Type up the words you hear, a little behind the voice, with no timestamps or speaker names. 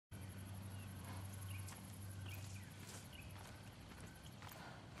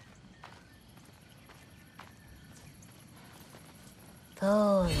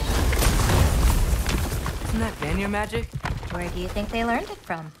Oh, yeah. Isn't that Vanya magic? Where do you think they learned it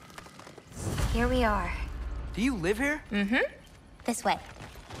from? Here we are. Do you live here? Mm-hmm. This way.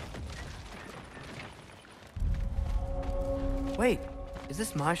 Wait, is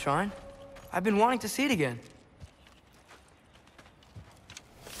this my shrine? I've been wanting to see it again.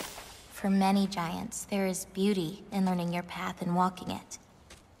 For many giants, there is beauty in learning your path and walking it.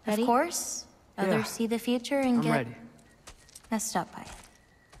 Ready? Of course, others see the future and I'm get ready. messed up by it.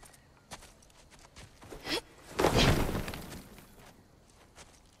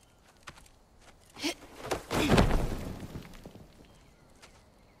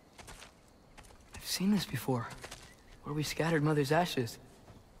 I've seen this before. Where we scattered Mother's ashes.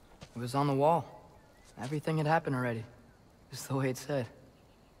 It was on the wall. Everything had happened already. Just the way it said.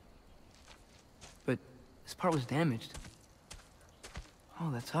 But this part was damaged. Oh,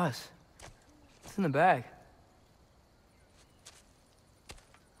 that's us. It's in the bag.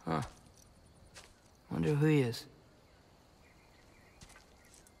 Huh. Wonder who he is.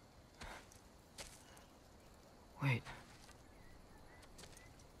 Wait.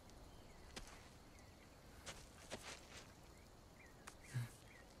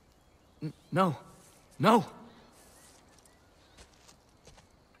 No. No!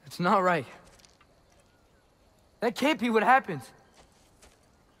 It's not right. That can't be what happens.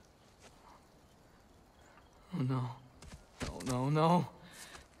 Oh no. No, no, no.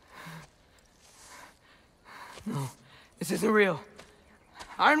 No. This isn't real.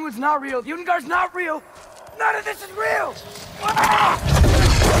 Ironwood's not real. Ungar's not real. None of this is real! Ah!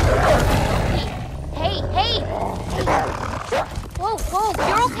 Hey, hey! Hey! Whoa, whoa,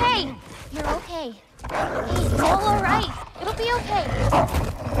 you're okay! You're okay. Hey, it's all right. It'll be okay.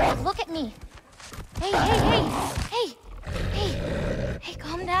 Hey, look at me. Hey, hey, hey! Hey! Hey! Hey,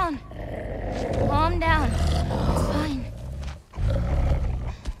 calm down. Calm down. It's fine.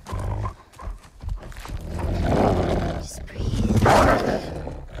 Just breathe.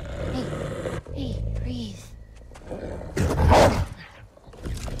 Hey, hey, breathe.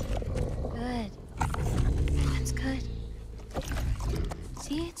 Good. That's good.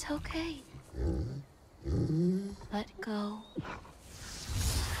 See, it's okay. Let go.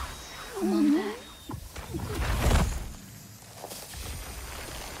 Come on back.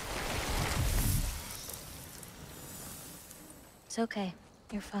 It's okay.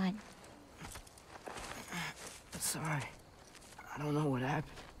 You're fine. It's alright. I don't know what happened.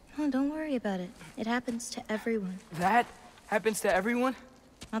 Oh, don't worry about it. It happens to everyone. That happens to everyone?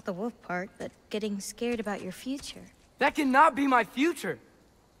 Not the wolf part, but getting scared about your future. That cannot be my future.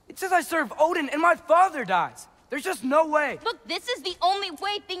 It says I serve Odin and my father dies. There's just no way. Look, this is the only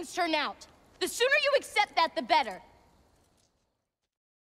way things turn out. The sooner you accept that, the better.